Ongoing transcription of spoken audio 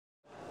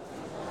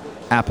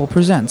Apple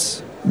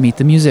presents Meet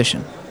the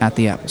Musician at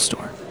the Apple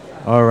Store.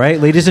 All right,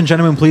 ladies and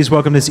gentlemen, please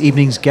welcome this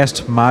evening's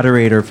guest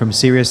moderator from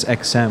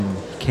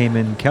SiriusXM,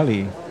 Cayman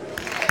Kelly.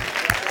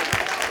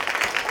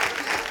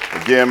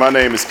 Again, my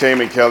name is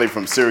Cayman Kelly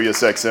from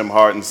SiriusXM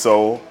Heart and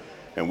Soul,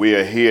 and we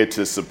are here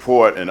to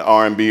support an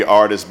R&B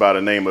artist by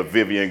the name of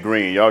Vivian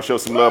Green. Y'all show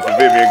some love for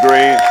Vivian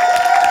Green.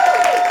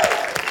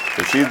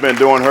 She's been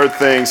doing her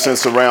thing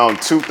since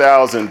around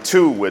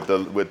 2002 with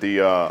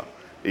the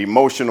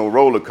Emotional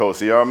Roller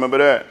Coaster. Y'all remember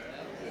that?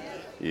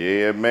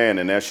 Yeah, man,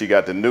 and now she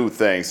got the new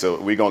thing.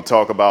 So we're going to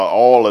talk about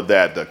all of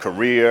that, the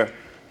career,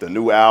 the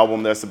new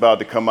album that's about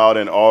to come out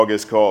in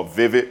August called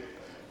Vivid.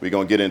 We're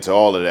going to get into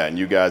all of that, and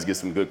you guys get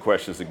some good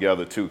questions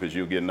together, too, because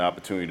you'll get an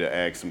opportunity to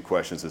ask some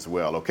questions as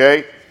well,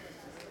 okay?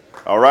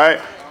 All right?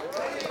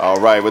 All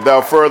right,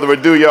 without further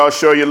ado, y'all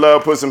show your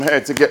love. Put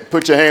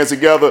your hands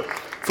together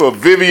for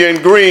Vivian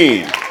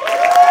Green.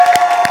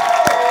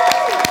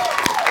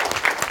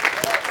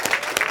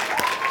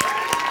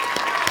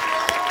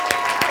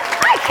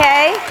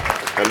 Hey.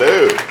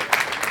 Hello.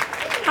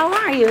 How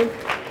are you?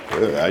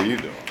 Good. How you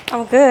doing?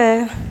 I'm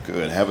good.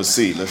 Good. Have a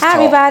seat. Let's Hi,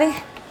 talk.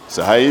 everybody.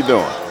 So how you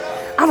doing?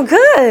 I'm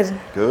good.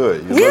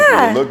 Good.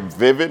 You look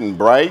vivid and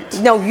bright.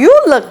 No, you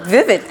look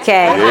vivid,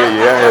 Kay.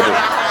 Yeah.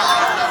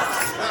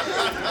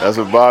 That's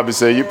what Bobby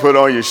said. You put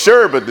on your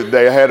sherbet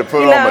today. I had to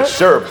put on my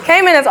sherbet.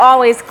 Cayman is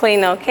always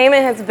clean, though.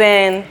 Cayman has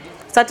been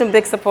such a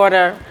big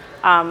supporter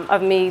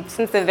of me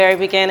since the very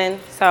beginning.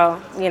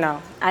 So,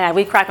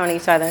 we crack on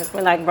each other.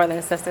 We're like brother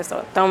and sister,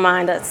 so don't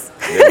mind us.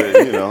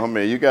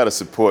 You got to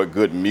support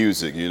good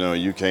music.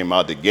 You came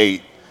out the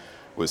gate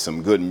with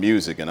some good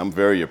music, and I'm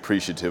very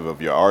appreciative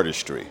of your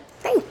artistry.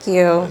 Thank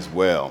you. As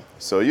well.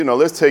 So,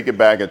 let's take it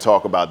back and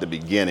talk about the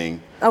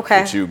beginning.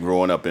 Okay. With you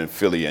growing up in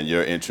Philly and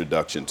your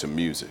introduction to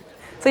music.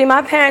 So,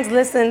 my parents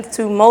listened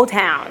to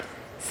Motown.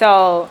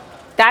 So,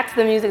 that's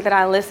the music that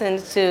I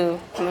listened to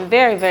from a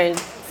very, very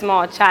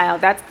small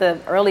child. That's the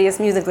earliest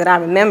music that I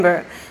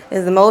remember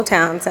is the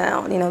Motown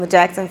sound. The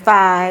Jackson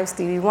 5,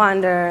 Stevie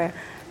Wonder,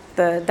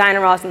 the Diana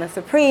Ross and the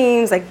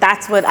Supremes. Like,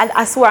 that's what,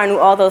 I swear I knew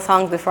all those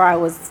songs before I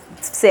was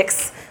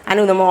 6. I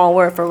knew them all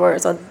word for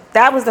word. So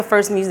that was the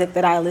first music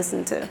that I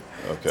listened to.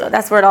 Okay. So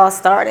that's where it all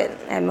started,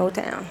 at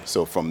Motown.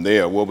 So from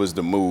there, what was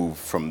the move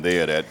from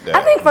there?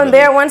 I think from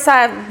there, once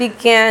I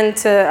began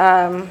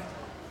to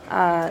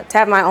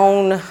have my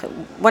own,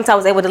 once I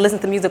was able to listen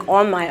to music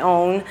on my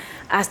own,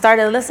 I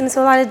started listening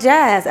to a lot of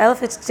jazz, Ella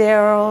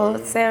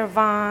Fitzgerald, Sarah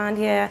Vaughan,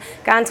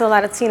 got into a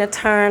lot of Tina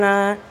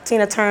Turner,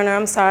 and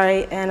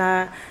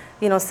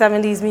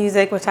 70s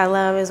music, which I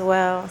love as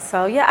well.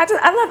 So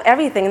I love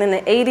everything. And in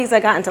the 80s, I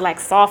got into like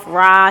soft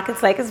rock.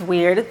 It's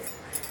weird.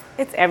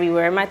 It's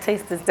everywhere. My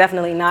taste is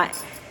definitely not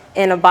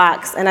in a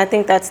box. And I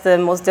think that's the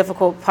most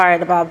difficult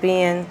part about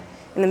being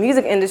in the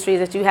music industry, is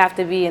that you have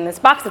to be in this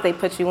box that they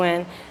put you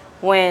in,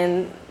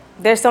 when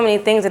there's so many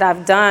things that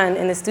I've done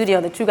in the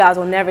studio that you guys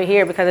will never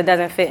hear because it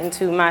doesn't fit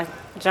into my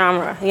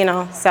genre,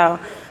 So,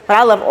 but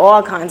I love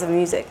all kinds of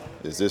music.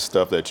 Is this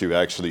stuff that you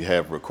actually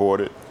have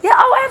recorded? Yeah,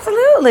 oh,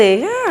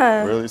 absolutely,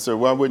 yeah. Really? So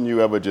why wouldn't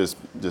you ever just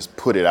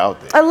put it out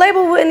there? A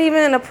label wouldn't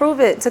even approve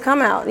it to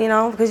come out,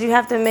 because you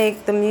have to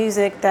make the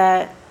music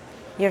that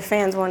your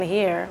fans want to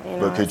hear.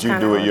 But could you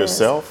do it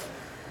yourself?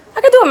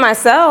 I could do it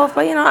myself,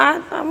 but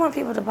I want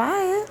people to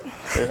buy it.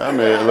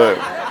 Yeah, look.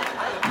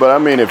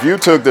 But if you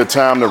took the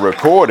time to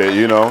record it,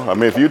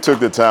 if you took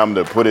the time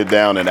to put it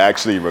down and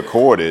actually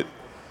record it,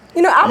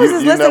 I was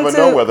just listening to. You never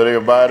know whether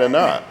they'll buy it or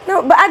not.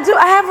 No, but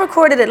I have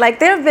recorded it. Like,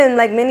 there have been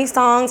many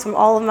songs from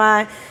all of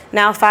my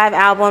now 5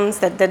 albums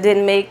that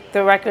didn't make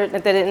the record,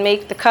 that didn't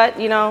make the cut,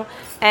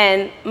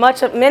 and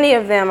many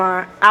of them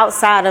are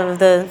outside of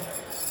the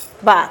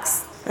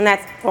box, and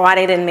that's why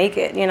they didn't make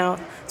it,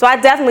 So I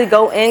definitely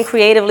go in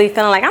creatively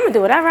feeling like I'm gonna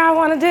do whatever I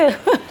want to do.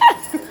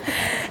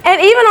 And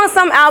even on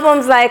some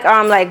albums like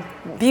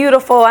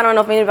Beautiful, I don't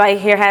know if anybody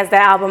here has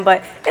that album,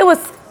 but it was,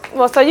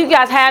 so you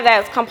guys have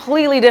that. It's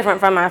completely different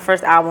from my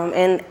first album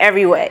in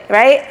every way,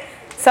 right?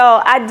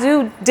 So I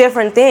do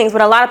different things,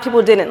 but a lot of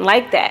people didn't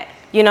like that,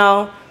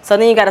 So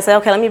then you got to say,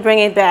 okay, let me bring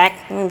it back,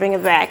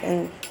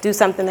 and do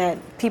something that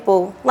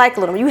people like a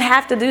little. You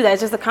have to do that.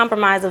 It's just a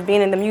compromise of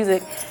being in the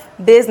music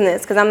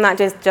business, because I'm not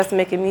just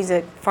making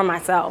music for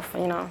myself,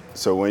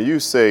 So when you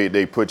say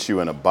they put you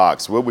in a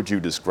box, what would you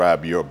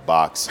describe your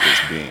box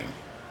as being?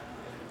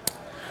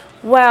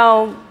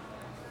 Well,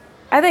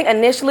 I think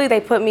initially they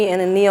put me in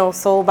a neo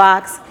soul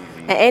box,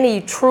 and any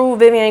true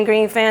Vivian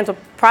Green fans will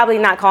probably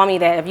not call me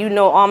that. If you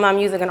know all my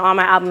music and all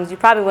my albums, you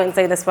probably wouldn't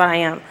say that's what I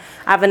am.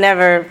 I've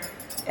never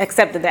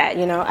accepted that,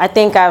 I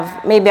think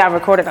I've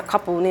recorded a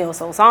couple neo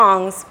soul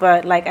songs,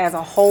 but as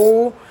a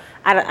whole,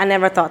 I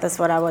never thought that's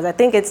what I was. I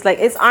think it's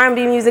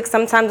R&B music.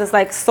 Sometimes it's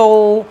like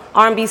soul,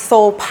 R&B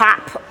soul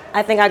pop.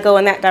 I think I go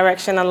in that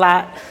direction a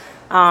lot.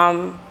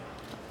 So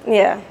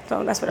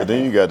that's what I think.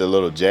 Then you got the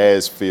little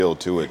jazz feel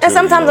to it, and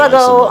sometimes I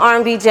go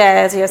R&B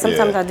jazz.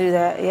 Sometimes I do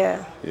that.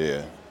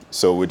 Yeah.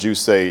 So would you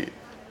say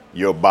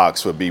your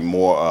box would be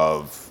more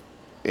of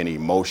an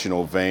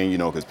emotional vein?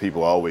 Because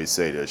people always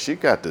say that she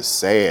got the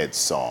sad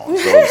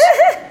songs.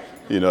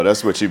 You know,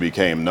 that's what you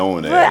became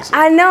known But as.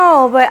 I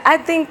know, but I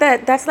think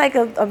that that's like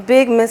a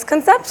big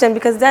misconception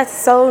because that's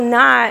so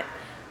not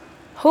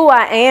who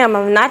I am.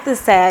 I'm not the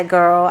sad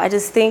girl. I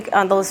just think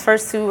on those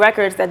first 2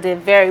 records that did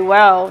very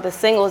well, the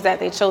singles that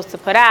they chose to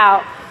put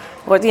out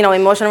was, you know,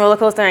 Emotional Roller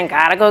Coaster and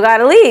Gotta Go,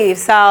 Gotta Leave.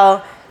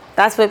 So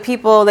that's what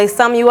people, they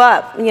sum you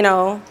up, you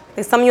know.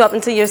 They sum you up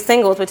into your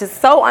singles, which is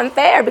so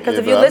unfair because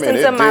if you listen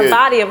to my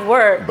body of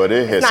work, but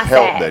it has it's not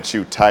helped sad. that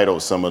you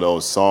titled some of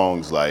those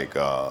songs like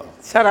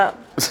Shut up.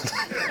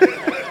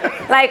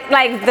 like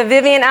the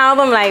Vivian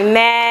album, like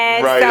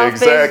Mad, right,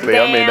 Selfish, exactly.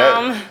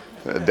 Damn. I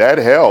mean that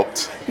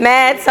helped.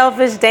 Mad,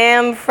 Selfish,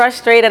 Damn,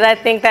 Frustrated. I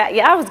think that,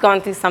 yeah, I was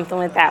going through something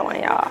with that one,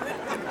 y'all.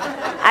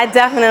 I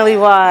definitely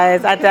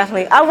was. I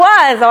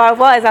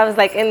was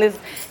like in this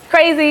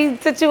crazy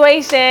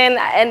situation.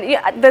 And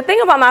yeah, the thing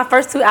about my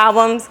first 2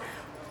 albums,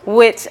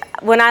 which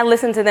when I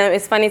listen to them,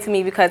 it's funny to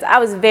me because I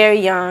was very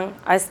young,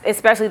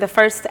 especially the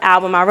first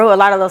album. I wrote a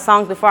lot of those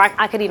songs before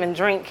I could even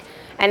drink.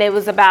 And it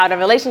was about a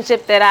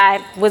relationship that I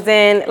was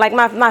in, like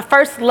my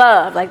first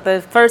love, like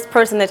the first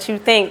person that you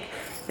think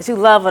that you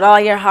love with all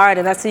your heart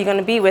and that's who you're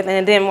gonna be with, and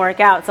it didn't work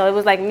out. So it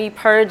was like me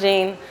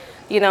purging,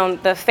 you know,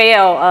 the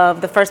fail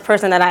of the first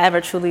person that I ever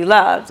truly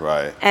loved.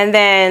 Right. And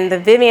then the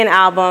Vivian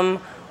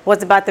album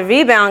was about the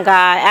rebound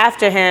guy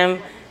after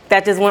him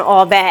that just went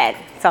all bad.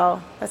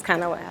 So that's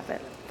kind of what happened.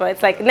 But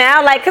it's like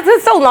now, like, cause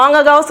it's so long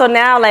ago, so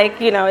now,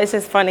 like, you know, it's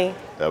just funny.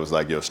 That was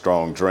like your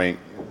strong drink.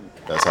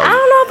 That's how I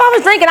don't know if I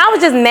was drinking. I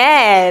was just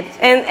mad.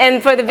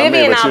 And for the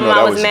Vivian album,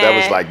 I was mad. That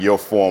was like your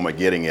form of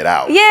getting it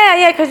out.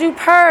 Yeah, because you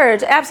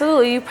purge.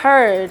 Absolutely, you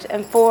purge.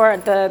 And for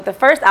the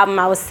first album,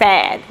 I was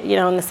sad. You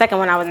know, and the second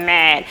one, I was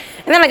mad.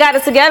 And then I got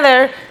it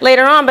together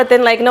later on, but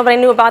then, like, nobody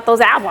knew about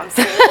those albums.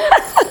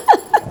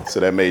 So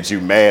that made you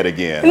mad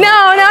again.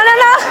 No.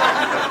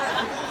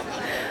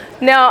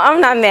 No, I'm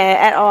not mad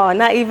at all.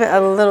 Not even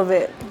a little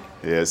bit.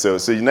 Yeah, so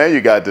now you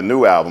got the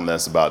new album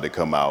that's about to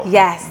come out.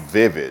 Yes.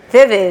 Vivid.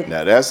 Vivid.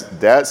 Now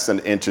that's an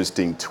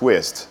interesting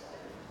twist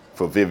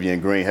for Vivian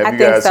Green. Have I you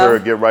think guys so.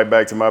 heard Get Right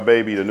Back to My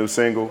Baby, the new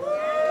single?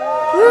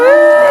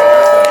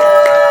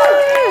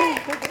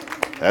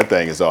 That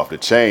thing is off the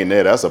chain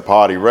there. That's a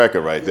party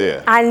record right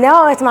there. I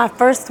know, it's my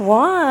first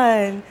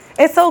one.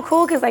 It's so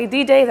cool because like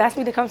DJs ask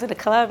me to come to the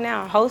club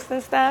now and host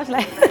and stuff.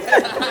 Like,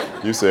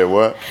 You said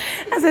what?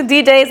 I said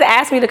DJs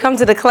ask me to come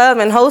to the club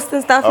and host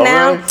and stuff Oh,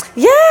 now. really?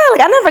 Yeah,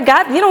 like I never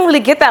got, you don't really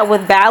get that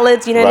with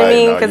ballads, you know what I Right,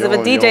 mean? no, Because you if a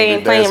don't- you DJ don't ain't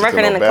be playing a dancing to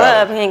record in no the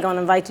club, ballad. he ain't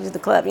gonna invite you to the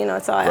club, you know?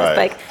 So Right. it's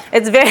like,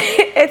 it's very,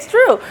 it's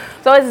true.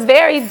 So it's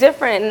very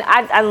different. And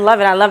I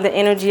love it. I love the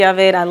energy of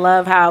it. I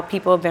love how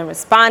people have been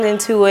responding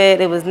to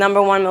it. It was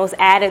 #1 most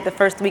added the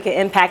first week it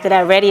impacted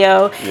at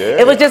radio. Yeah.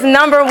 It was just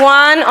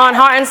 #1 on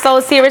Heart and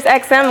Soul Sirius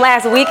XM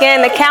last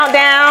weekend, the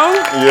countdown.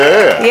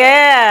 Yeah.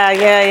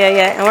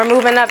 Yeah. And we're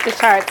moving up the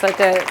charts, so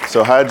good.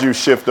 So how'd you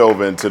shift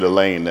over into the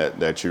lane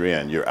that you're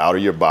in? You're out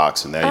of your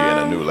box and now you're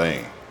in a new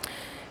lane.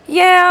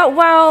 Yeah,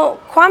 well,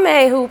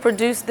 Kwame, who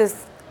produced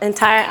this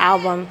entire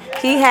album,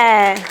 he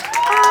had,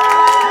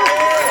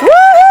 woo!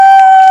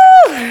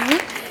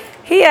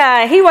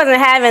 He wasn't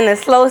having the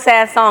slow,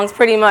 sad songs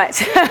pretty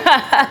much.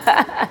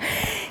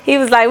 He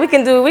was like, we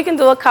can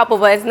do a couple,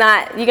 but it's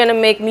not, you're gonna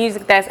make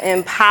music that's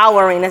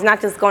empowering. It's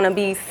not just gonna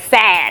be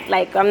sad.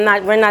 Like,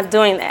 we're not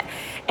doing that.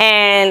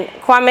 And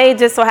Kwame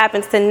just so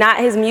happens to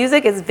his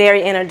music is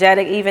very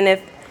energetic, even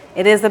if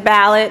it is a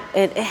ballad,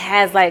 it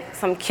has like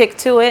some kick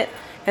to it,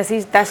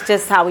 because that's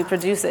just how we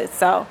produce it.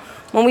 So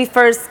when we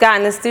first got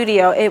in the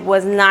studio, it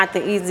was not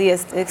the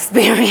easiest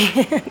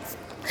experience.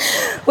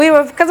 we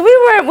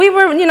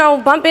were, you know,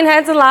 bumping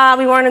heads a lot,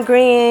 we weren't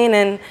agreeing,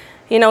 and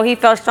you know, he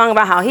felt strong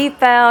about how he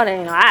felt,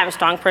 and you know, I have a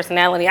strong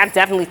personality. I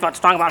definitely felt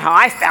strong about how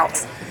I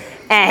felt,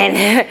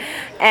 and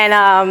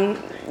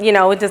you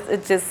know,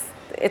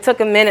 it took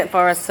a minute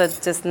for us to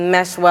just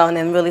mesh well, and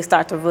then really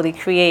start to really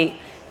create,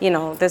 you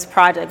know, this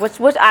project,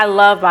 which I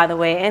love, by the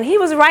way. And he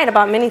was right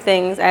about many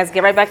things. As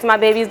Get Right Back to My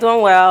Baby is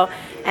doing well,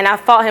 and I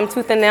fought him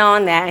tooth and nail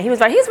on that. And he was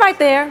right. He's right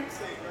there.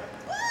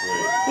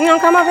 You gonna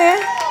come up here?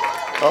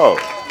 Oh,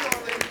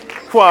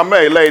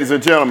 Kwame, ladies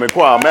and gentlemen,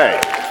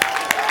 Kwame.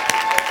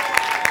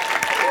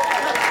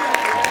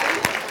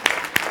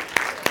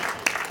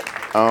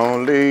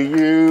 Only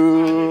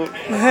you.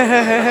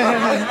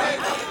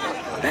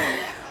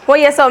 Well,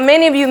 yeah, so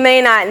many of you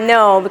may not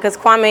know, because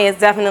Kwame is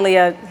definitely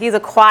he's a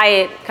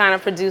quiet kind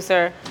of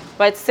producer,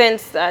 but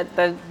since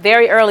the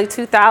very early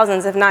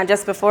 2000s, if not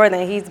just before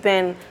then, he's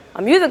been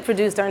a music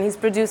producer, and he's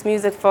produced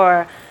music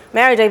for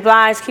Mary J.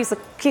 Blige,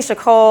 Keisha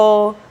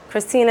Cole,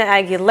 Christina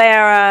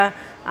Aguilera,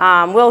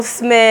 Will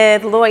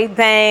Smith, Lloyd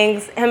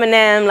Banks,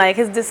 Eminem. Like,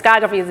 his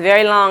discography is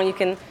very long. You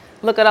can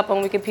look it up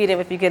on Wikipedia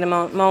if you get a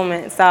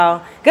moment. So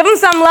give him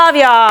some love,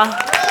 y'all.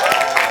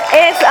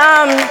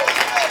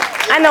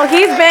 I know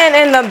he's been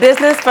in the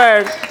business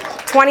for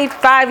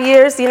 25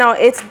 years. You know,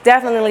 it's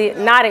definitely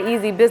not an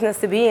easy business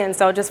to be in.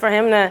 So just for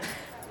him to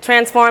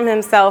transform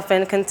himself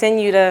and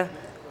continue to,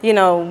 you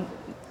know,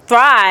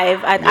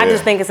 thrive, I Yeah.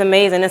 just think it's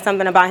amazing. There's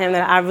something about him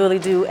that I really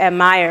do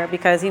admire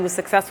because he was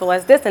successful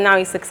as this and now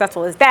he's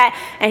successful as that.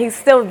 And he's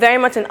still very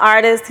much an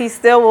artist. He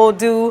still will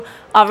do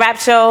a rap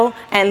show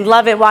and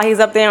love it while he's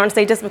up there on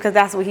stage just because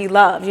that's what he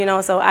loves, you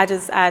know? So I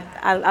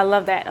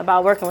love that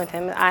about working with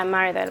him. I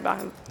admire that about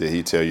him. Did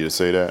he tell you to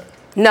say that?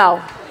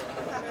 No.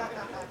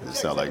 It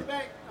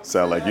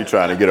sound like you're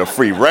trying to get a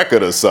free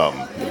record or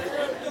something.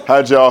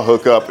 How'd y'all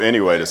hook up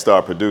anyway to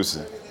start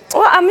producing?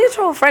 Well, a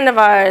mutual friend of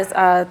ours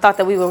thought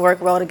that we would work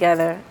well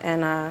together,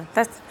 and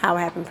that's how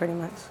it happened pretty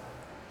much.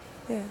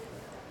 Yeah.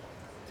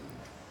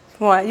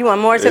 What, you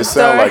want more to the It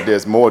story? sounds like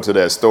there's more to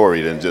that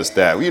story than just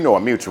that. You know,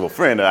 a mutual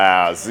friend of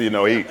ours, you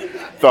know, he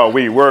thought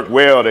we worked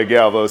well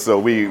together, so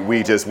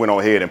we just went on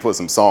ahead and put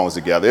some songs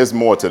together. There's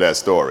more to that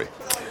story.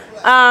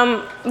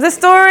 The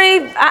story,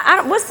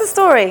 what's the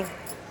story?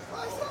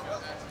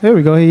 There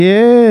we go.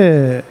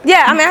 Yeah.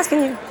 Yeah, I'm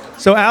asking you.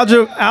 So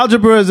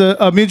Algebra is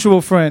a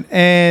mutual friend,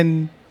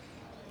 and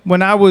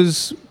when I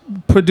was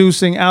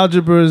producing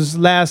Algebra's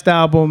last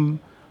album,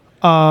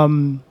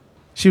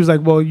 she was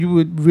like, "Well, you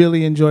would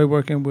really enjoy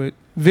working with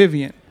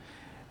Vivian,"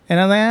 and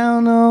I'm like, "I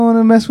don't know, I want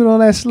to mess with all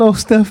that slow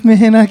stuff,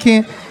 man. I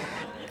can't."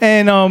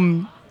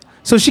 And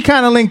so she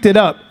kind of linked it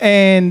up,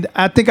 and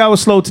I think I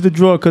was slow to the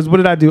draw because what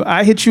did I do?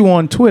 I hit you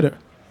on Twitter.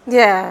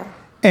 Yeah.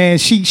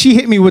 And she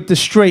hit me with the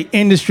straight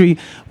industry.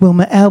 Well,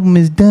 my album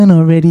is done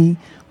already,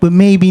 but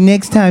maybe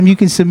next time you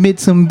can submit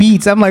some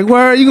beats. I'm like,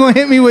 word, you gonna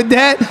hit me with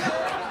that?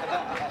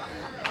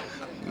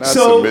 Not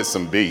submit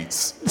some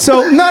beats.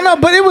 So no,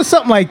 but it was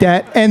something like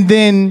that. And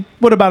then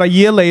what about a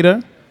year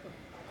later?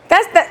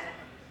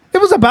 It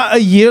was about a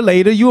year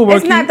later. You were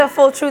working. It's not the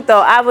full truth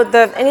though.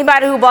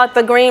 Anybody who bought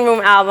the Green Room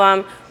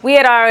album, we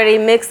had already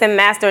mixed and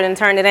mastered and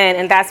turned it in,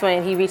 and that's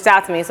when he reached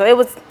out to me. So it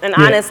was an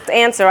honest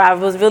answer. I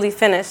was really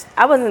finished.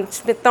 I wasn't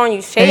throwing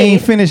you shade. It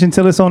ain't finished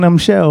until it's on them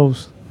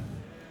shelves.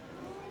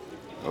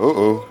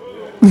 Uh-oh.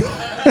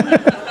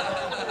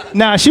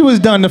 Nah, she was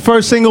done. The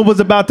first single was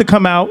about to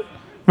come out,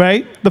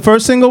 right? The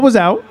first single was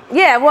out.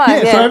 Yeah, it was.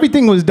 Yeah, so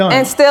everything was done.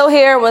 And Still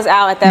Here was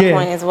out at that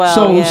point as well.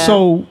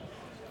 So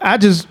I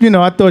just,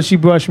 I thought she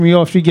brushed me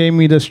off. She gave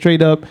me the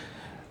straight up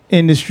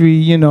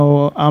industry,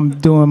 I'm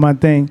doing my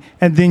thing.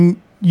 And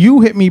then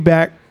you hit me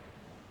back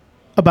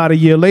about a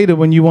year later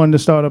when you wanted to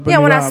start up a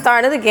new when I album.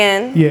 started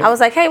again, I was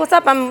like, hey, what's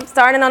up? I'm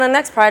starting on the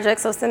next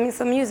project, so send me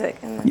some music.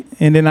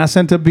 And then I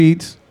sent her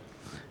beats,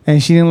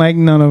 and she didn't like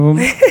none of them.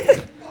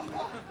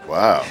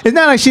 Wow. It's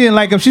not like she didn't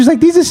like them. She was like,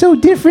 these are so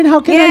different.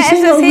 How can I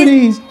sing over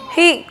these?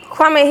 Kwame,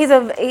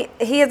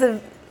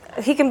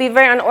 he can be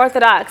very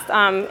unorthodox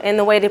in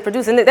the way they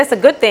produce, and that's a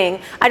good thing.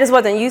 I just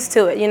wasn't used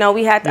to it.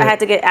 I had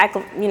to get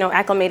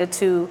acclimated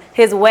to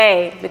his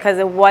way because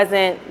it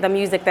wasn't the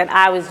music that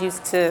I was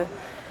used to,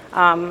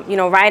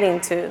 writing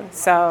to.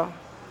 So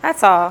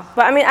that's all.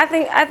 But I mean, I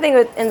think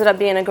it ended up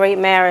being a great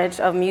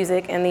marriage of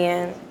music in the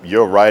end.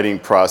 Your writing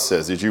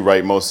process, did you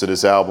write most of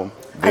this album,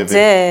 Vivian? I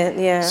did,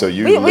 yeah. So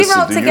we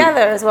wrote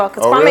together as well,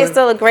 because Kwame's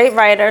still a great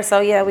writer.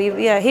 So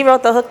he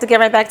wrote the hook to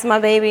Get Right Back to My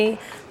Baby.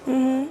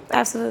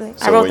 Absolutely.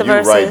 So I wrote the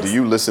verses. When you write, do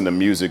you listen to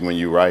music when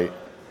you write?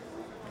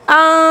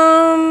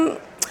 I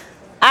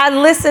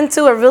listen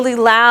to it really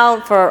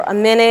loud for a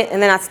minute,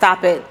 and then I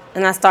stop it,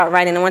 and I start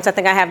writing. And once I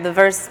think I have the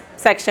verse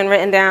section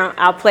written down,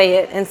 I'll play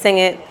it and sing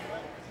it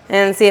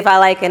and see if I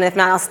like it. And if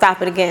not, I'll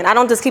stop it again. I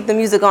don't just keep the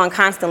music on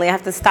constantly. I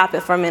have to stop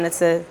it for a minute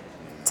to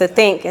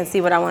think and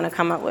see what I want to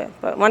come up with.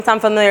 But once I'm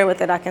familiar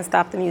with it, I can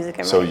stop the music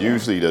and So write it.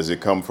 usually, does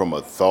it come from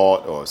a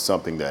thought or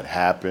something that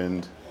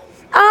happened?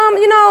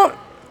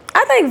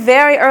 I think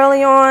very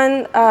early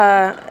on,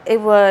 it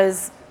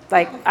was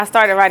like I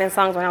started writing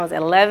songs when I was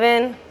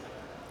 11.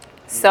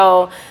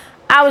 So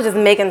I was just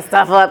making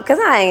stuff up because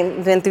I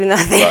ain't been through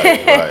nothing.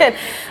 Right.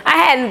 I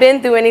hadn't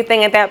been through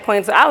anything at that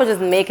point, so I was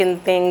just making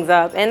things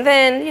up. And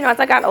then, as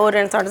I got older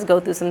and started to go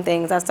through some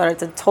things, I started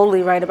to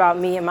totally write about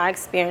me and my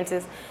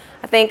experiences.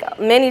 I think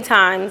many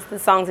times the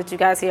songs that you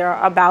guys hear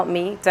are about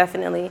me,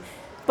 definitely.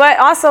 But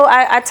also,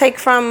 I take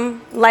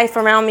from life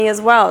around me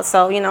as well.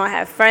 So, I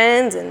have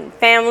friends and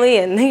family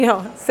and,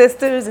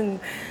 sisters and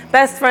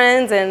best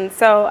friends. And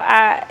so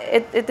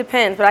it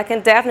depends. But I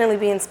can definitely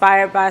be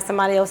inspired by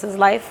somebody else's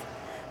life.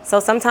 So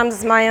sometimes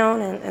it's my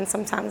own and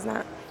sometimes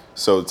not.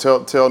 So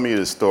tell me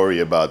the story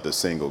about the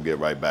single, Get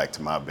Right Back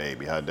to My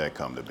Baby. How'd that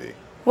come to be?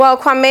 Well,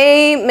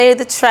 Kwame made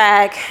the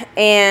track,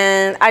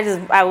 and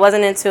I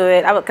wasn't into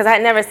it because I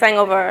had never sang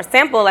over a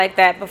sample like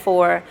that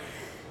before.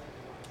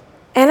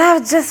 And I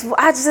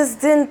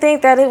just didn't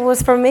think that it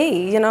was for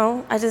me,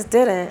 I just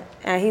didn't.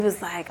 And he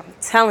was like, I'm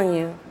telling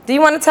you. Do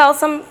you want to tell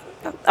some?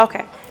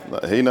 Okay.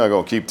 He's not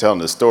going to keep telling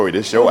the story.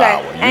 This your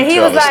hour. You and he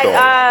tell was the like, story.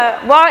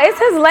 well, it's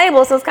his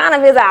label, so it's kind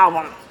of his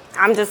album.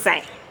 I'm just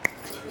saying.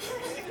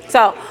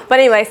 So, but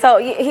anyway, so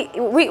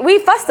we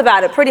fussed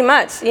about it pretty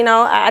much,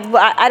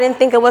 I didn't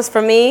think it was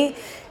for me.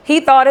 he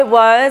thought it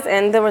was,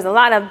 and there was a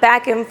lot of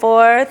back and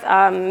forth,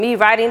 me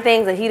writing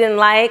things that he didn't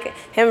like,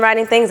 him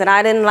writing things that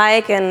I didn't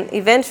like, and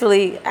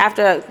eventually,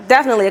 after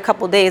definitely a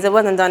couple days, it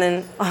wasn't done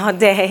in a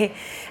day,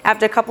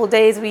 after a couple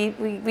days,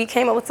 we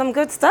came up with some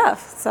good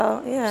stuff,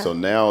 so yeah. So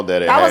now that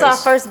that was our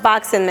first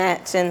boxing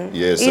match. And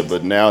yes,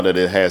 but now that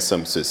it has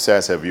some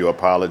success, have you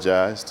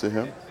apologized to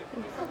him?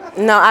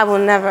 No, I will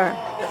never.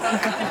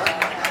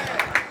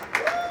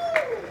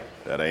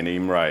 That ain't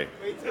even right.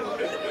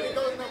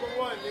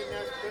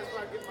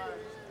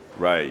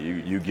 Right,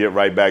 you get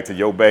right back to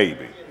your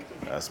baby.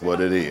 That's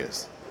what it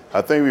is.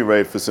 I think we're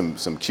ready for some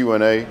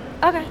Q&A.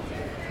 Okay.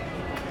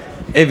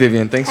 Hey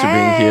Vivian, thanks for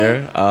being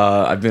here.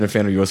 I've been a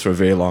fan of yours for a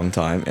very long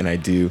time, and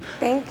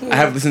Thank you. I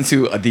have listened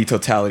to the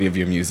totality of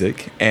your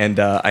music, and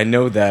I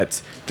know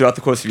that throughout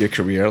the course of your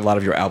career, a lot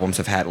of your albums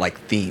have had like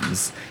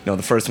themes. You know,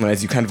 the first one,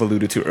 as you kind of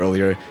alluded to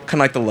earlier, kind of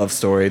like the love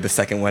story. The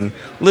second one,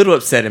 a little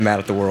upset and mad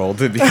at the world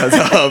because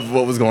of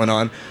what was going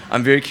on.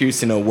 I'm very curious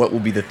to know what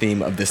will be the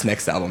theme of this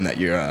next album that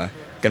you're going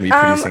to be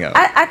producing out.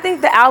 I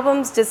think the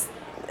albums just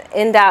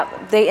end up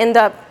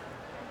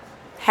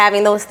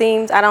having those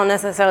themes. I don't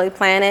necessarily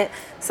plan it.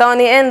 So in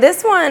the end,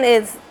 this one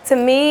is, to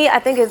me, I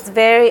think it's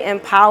very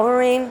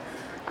empowering,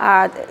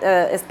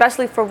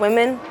 especially for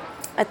women.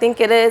 I think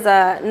it is.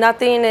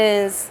 Nothing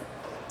is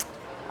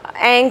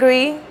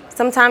angry.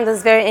 Sometimes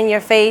it's very in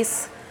your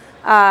face.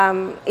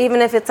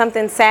 Even if it's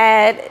something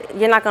sad,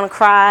 you're not going to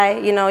cry.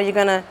 You know, you're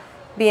going to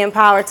be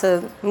empowered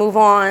to move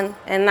on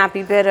and not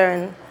be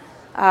bitter.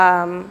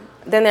 And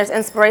then there's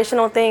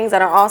inspirational things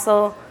that are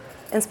also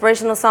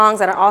inspirational songs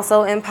that are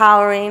also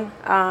empowering,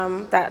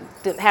 that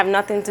have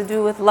nothing to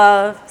do with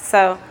love.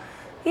 So,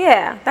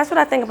 yeah, that's what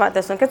I think about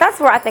this one, because that's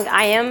where I think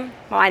I am,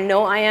 well, I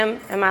know I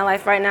am in my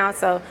life right now.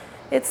 So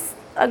it's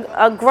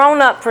a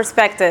grown-up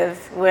perspective,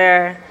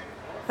 where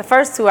the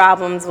first two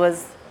albums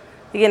was,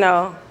 you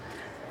know,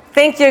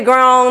 think you're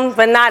grown,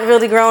 but not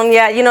really grown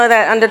yet. You know,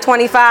 that under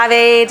 25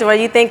 age where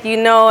you think you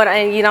know it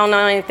and you don't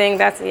know anything.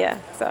 That's, yeah,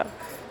 so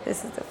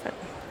this is different.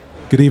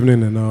 Good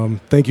evening,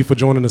 and thank you for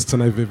joining us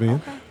tonight, Vivian.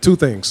 Okay. Two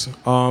things.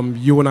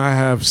 You and I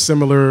have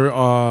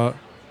similar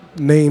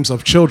names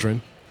of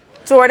children.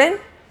 Jordan?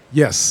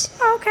 Yes.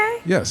 Oh,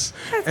 okay. Yes.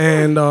 That's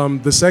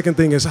and the second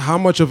thing is, how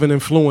much of an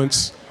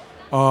influence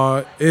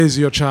is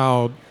your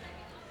child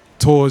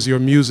towards your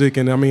music?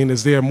 And I mean,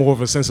 is there more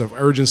of a sense of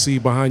urgency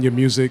behind your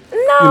music? No.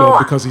 You know,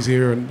 because he's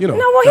here, and you know.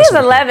 No, well, he's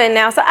 11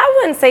 now, so I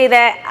wouldn't say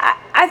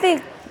that. I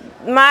think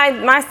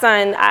my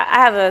son, I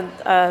have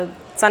a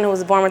son who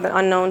was born with an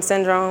unknown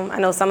syndrome. I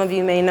know some of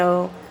you may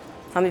know,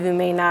 some of you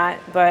may not,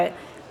 but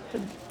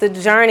the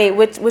journey,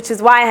 which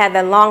is why I had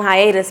that long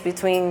hiatus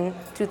between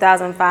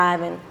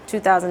 2005 and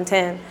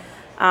 2010.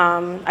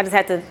 I just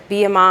had to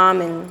be a mom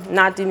and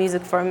not do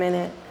music for a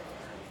minute.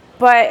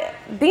 But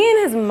being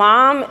his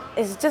mom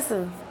is just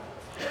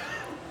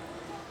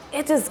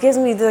it just gives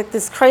me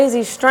this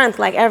crazy strength,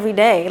 like every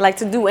day, like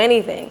to do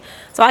anything.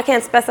 So I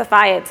can't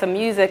specify it to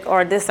music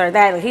or this or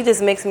that. Like, he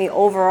just makes me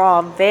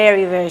overall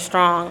very, very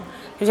strong.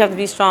 You have to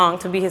be strong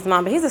to be his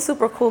mom. But he's a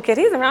super cool kid.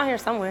 He's around here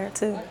somewhere,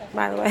 too,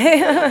 by the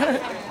way.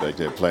 Like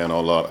they're playing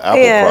all our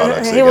Apple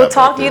products. He will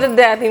talk you to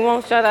death. He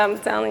won't shut up, I'm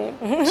telling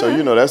you. So,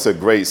 you know, that's a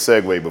great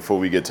segue before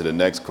we get to the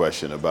next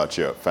question about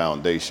your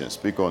foundation.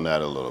 Speak on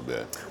that a little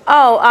bit.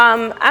 Oh,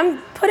 I'm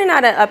putting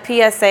out a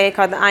PSA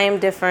called the I Am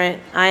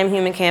Different, I Am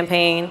Human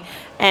campaign.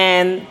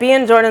 And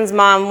being Jordan's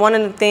mom, one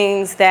of the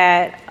things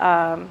that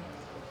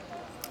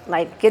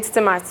like gets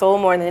to my soul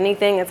more than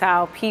anything is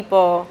how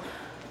people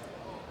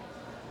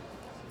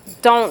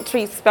don't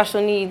treat special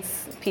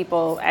needs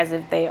people as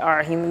if they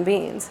are human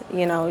beings.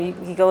 You know,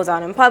 he goes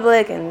out in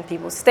public and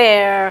people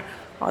stare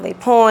or they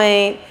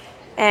point,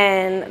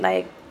 and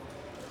like,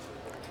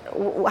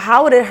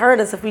 how would it hurt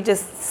us if we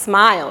just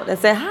smiled and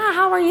said, hi,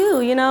 how are you,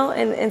 you know,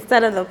 and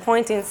instead of the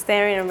pointing,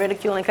 staring, and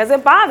ridiculing, because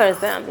it bothers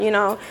them, you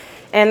know,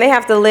 and they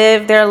have to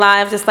live their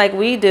lives just like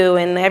we do,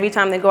 and every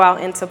time they go out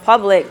into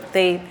public,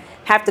 they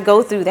have to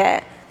go through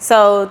that.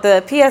 So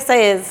the PSA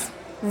is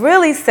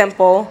really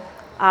simple,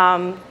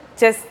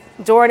 just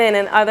Jordan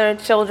and other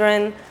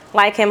children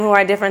like him who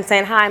are different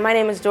saying, hi, my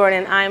name is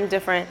Jordan, I'm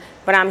different,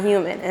 but I'm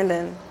human. And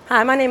then,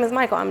 hi, my name is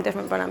Michael, I'm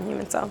different, but I'm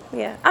human. So,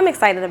 yeah, I'm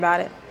excited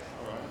about it.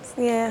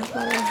 Yeah.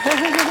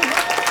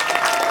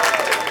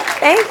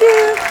 Thank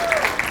you.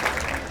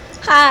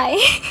 Hi.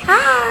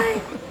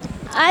 Hi.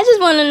 I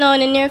just want to know, in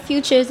the near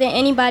future, is there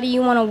anybody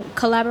you want to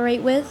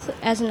collaborate with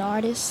as an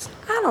artist?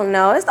 I don't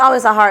know. It's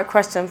always a hard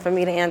question for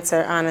me to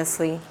answer,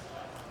 honestly.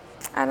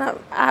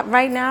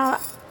 Right now,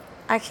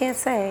 I can't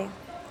say.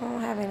 I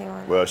don't have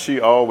anyone. Well, she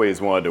always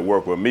wanted to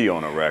work with me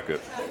on a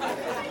record.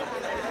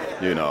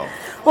 You know.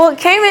 Well,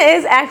 Cayman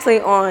is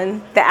actually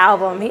on the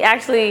album. He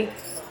actually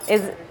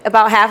is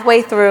about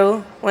halfway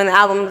through. When the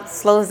album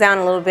slows down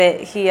a little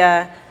bit, he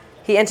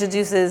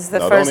introduces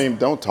the first.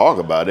 Don't talk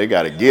about it. They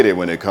got to get it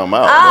when it come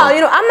out. Oh, man.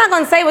 You know, I'm not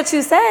gonna say what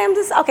you say. I'm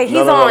just okay. He's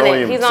on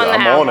it. He's on the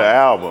album. I'm on the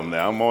album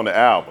now. I'm on the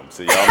album.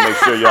 So y'all make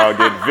sure y'all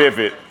get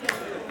Vivid.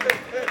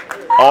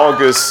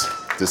 August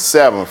the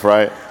 7th,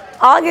 right?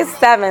 August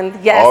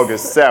 7th, yes.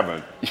 August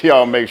 7th.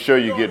 Y'all make sure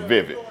you get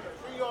Vivid.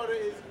 Pre-order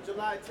is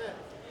July 10th.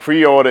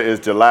 Pre-order is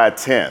July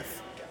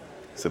 10th.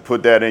 So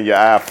put that in your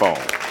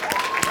iPhone.